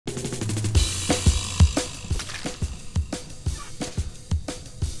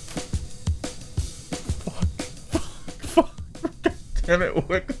Damn it,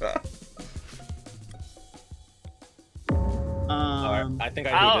 Wicca. I think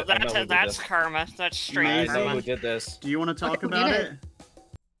I know who did that's this. karma. That's straight I know karma. who did this. Do you want to talk who about did it?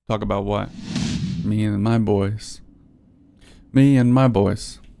 Talk about what? Me and my boys. Me and my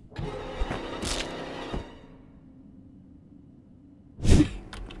boys.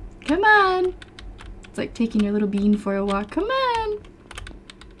 Come on. It's like taking your little bean for a walk. Come on.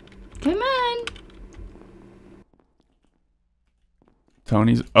 Come on.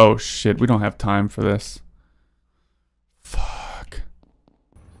 Tony's. Oh shit, we don't have time for this. Fuck.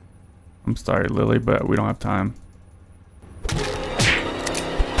 I'm sorry, Lily, but we don't have time.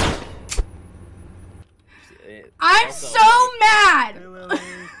 I'm so mad. Hey, Lily.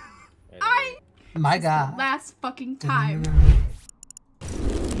 My God. Last fucking time.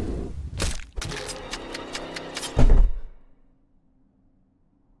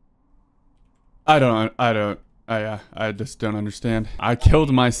 I just don't understand. I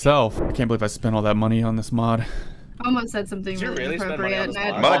killed myself. I can't believe I spent all that money on this mod. Almost said something Did you really really spend money on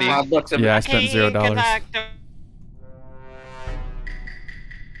inappropriate. this mod? Money. Yeah, I spent Okay, good $0. luck.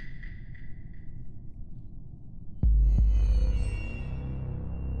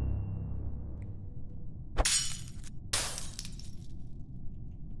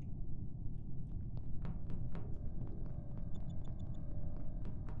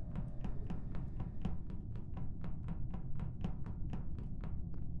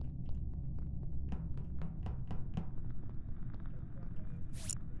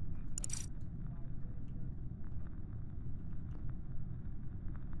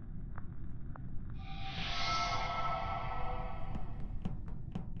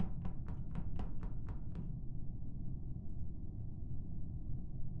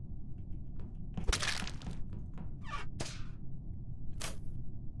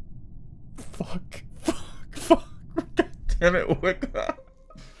 Fuck. God damn it, Wicca.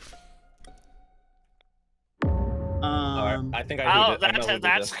 I think I know who did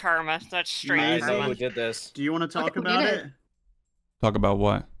That's this. karma. That's straight I know karma. who did this. Do you want to talk who about did it? Talk about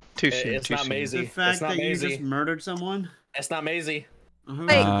what? Too soon. It's Too not soon. Maisie. The fact It's not that you Maisie. just murdered someone? It's not Maisie. Who Wait,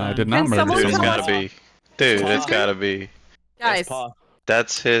 was it I then? did not Can murder someone Dude, it's tell someone. us- gotta be. Dude, it's Paw. gotta be. Guys, It's Paw.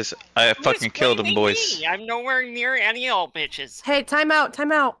 That's his. I Who's fucking killed him, blaming boys. me? I'm nowhere near any old bitches. hey, time out,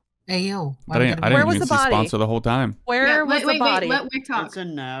 time out. Hey, yo. I didn't Where was even the see body? sponsor the whole time. Where Yeah, was the body? Let Wick talk. It's a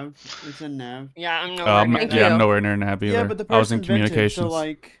Nav. It's a Nav. Yeah, I'm nowhere near Thank that. you. I'm nowhere near Nab either. Yeah, but the I was in person vented, communications. so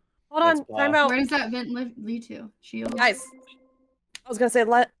like... Hold on, It's time Paw. out. Where does that vent lead to? Shield? Guys, I was gonna say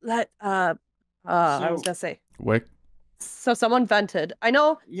I was gonna say. Wick. So someone vented. I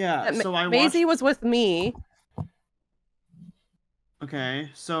know Yeah, that so I watched... Maisie was with me. Okay,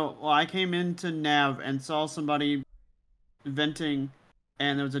 so I came into Nav and saw somebody venting,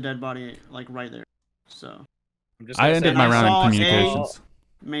 and there was a dead body like right there. So I'm just I gonna ended say my I round saw- in communications.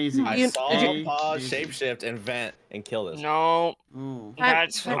 Maisie. I You- saw did Paw Maisie. shapeshift and vent and kill this. No, Ooh.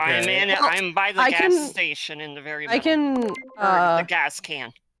 that's Okay. I'm by the I gas can- station in the very I middle. can Or the gas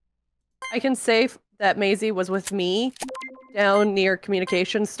can. I can say that Maisie was with me down near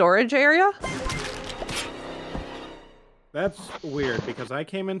communication storage area. That's weird because I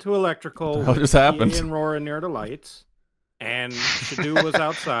came into electrical What with just happened? PA and Roar near the lights, and Shadu was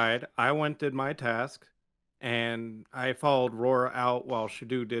outside. I went did my task, and I followed Roar out while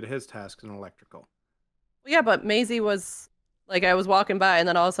Shadu did his tasks in electrical. Yeah, but Maisie was like I was walking by and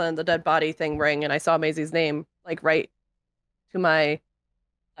then all of a sudden the dead body thing rang and I saw Maisie's name like right to my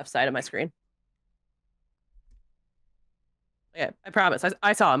left side of my screen. Yeah, I promise.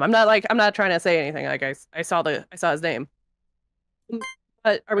 I saw him. I'm not trying to say anything. Like I saw his name.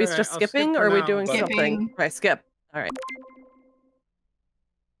 But are we Alright, just I'll skip skipping for or are we now, doing but- something? Skipping. Right, skip. All right.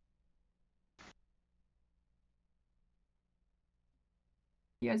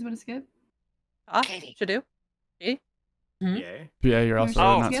 You guys want to skip? Katie. Should do. Yeah. Yeah, you're also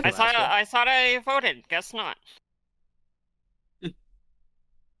Oh, not. skip. I thought I voted. Guess not.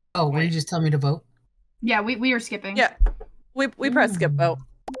 Oh, were you Wait. just telling me to vote? Yeah, we are skipping. Yeah. We pressed skip vote.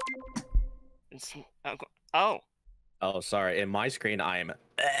 It's, oh, Oh, sorry. In my screen, I am.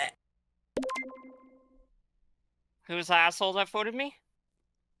 who's the asshole that voted me?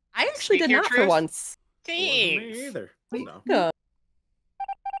 I actually Speak did your not for truth. once. It wasn't me Thanks. either. Wait. No. Yeah.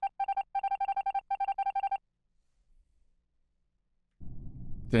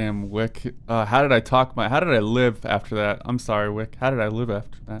 Damn, Wick. How did I live after that? I'm sorry, Wick. How did I live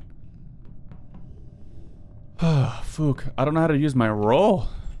after that? Fook. I don't know how to use my roll.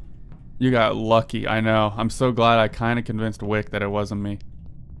 You got lucky, I know. I'm so glad I kind of convinced Wick that it wasn't me.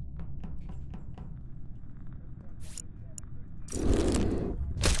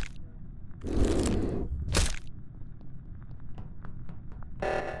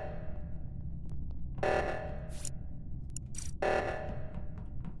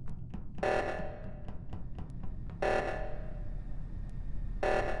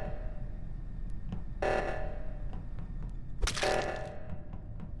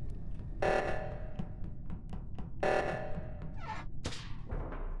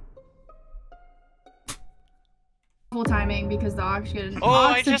 double timing because the oxygen Oh,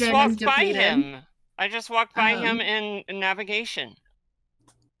 I just is walked by depleted. him. I just walked by Um, him in navigation.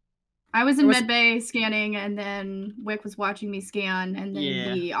 I was in It was- medbay scanning, and then Wick was watching me scan, and then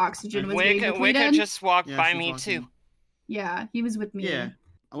Yeah. the oxygen was Wick, getting Wick depleted. just walked Yeah, by she's me walking. too. Yeah, he was with me. Yeah.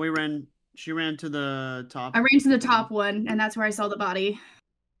 She ran to the top. I ran to the top one, and that's where I saw the body.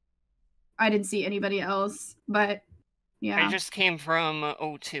 I didn't see anybody else, but yeah. I just came from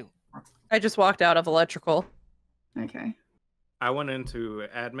O2. I just walked out of electrical. Okay. I went into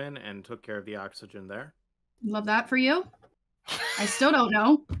admin and took care of the oxygen there. Love that for you. I still don't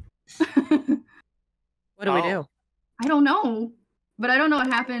know. What do we Oh. do? I don't know. But I don't know what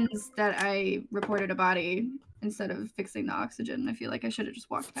happens that I reported a body instead of fixing the oxygen. I feel like I should have just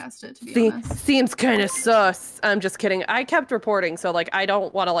walked past it, to be honest. Seems kind of sus. I'm just kidding. I kept reporting, so like I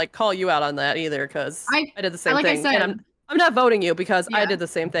don't want to like call you out on that either because I did the same like I thing. said- and I'm not voting you because I Yeah. did the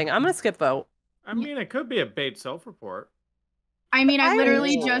same thing. I'm gonna skip vote. I mean, it could be a bait self-report. I mean, I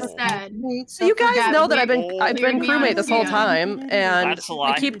literally Oh. just said. So you guys that know that I've been Wick I've been cleared me on crewmate this whole scan. time, and That's a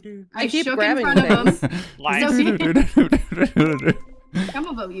lie. I keep I keep shook in grabbing front of things. him. Lies. I'm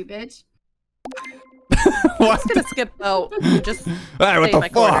gonna vote you, bitch. I'm just gonna skip vote. And just Hey, what stay in the my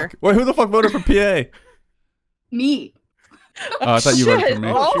corner. fuck? Wait, who the fuck voted for PA? Me. Oh, I thought you voted Shit. for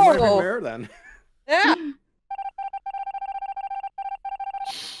me. Oh, she might be Oh. mayor then. Yeah.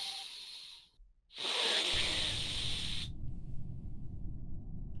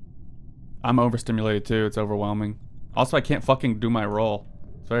 I'm overstimulated too. It's overwhelming. Also, I can't fucking do my role.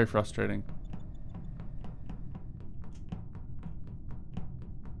 It's very frustrating.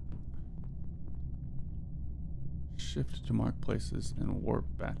 Shift to mark places and warp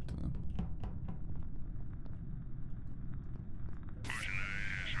back to them.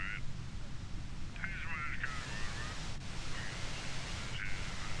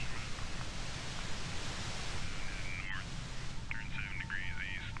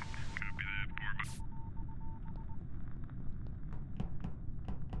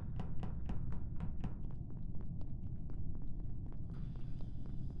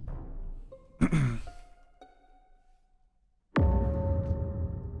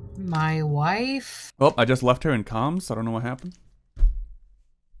 My wife? Oh, I just left her in comms. I don't know what happened.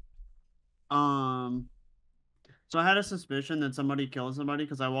 So I had a suspicion that somebody killed somebody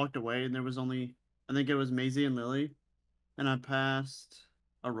because I walked away and there was only, I think it was Maisie and Lily, and I passed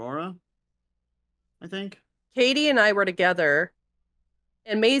Aurora, I think. Katie and I were together,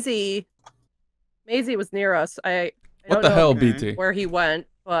 and Maisie was near us. I What don't the know hell, BT? where he went,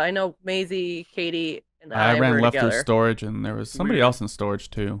 but I know Maisie, Katie, and I I ran were left together. through storage, and there was somebody Weird. else in storage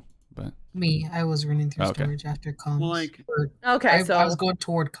too. But Me. I was running through Okay. storage after comms. Well, like, Okay, I so was going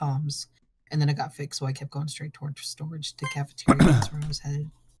toward comms, and then it got fixed, so I kept going straight toward storage to cafeteria. That's where I was headed.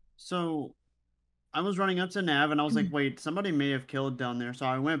 so I was running up to Nav and I was like, wait, somebody may have killed down there. So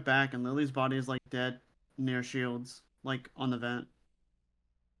I went back and Lily's body is like dead near Shields, like on the vent.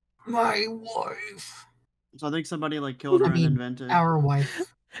 My wife. So I think somebody like killed her I and mean, invented. our wife.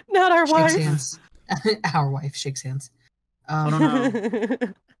 not our Shakes wife. hands. Our wife shakes hands. I don't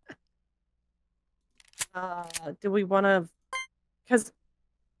know. Do we want to? Because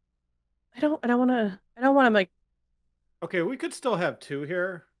I don't want to like. Okay, we could still have two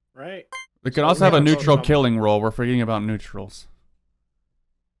here, right? we could So also we have a have to vote neutral someone. killing role. We're forgetting about neutrals.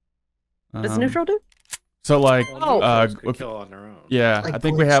 What does Um, neutral do? So like, Well, Oh. neutrals could if- kill on their own. yeah, Like I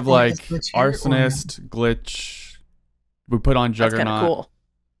think we glitch, have like like this glitch here, or- arsonist, glitch. We put on That's kind juggernaut. of cool.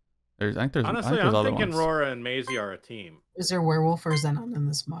 There's, I think there's, I Honestly, think there's I'm other thinking ones. Rora and Maisie are a team. Is there werewolf or Xenon in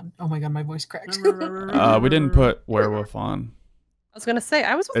this mod? Oh my god, my voice cracked. We didn't put werewolf on. I was gonna say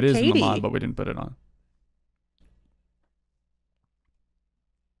I was with It is Katie. in the mod, but we didn't put it on.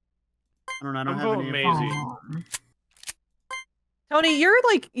 I don't know. I don't I'm have voting any. Maisie. Aw. Tony, you're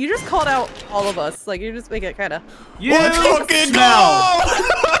like you just called out all of us. Like you just make it kind of. Let's fucking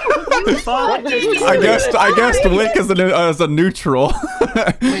Fuck. I guessed Wick as a neutral.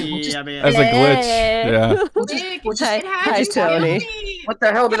 Yeah, man. As a glitch. Yeah. Wick, We'll just- it had Hi, you killed Tony. me. What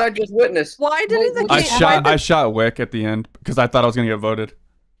the hell did I just witness? Why didn't the I game- I shot Wick at the end because I thought I was gonna get voted.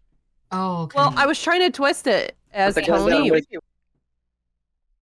 Oh, okay. Well, I was trying to twist it as What the hell Tony. did I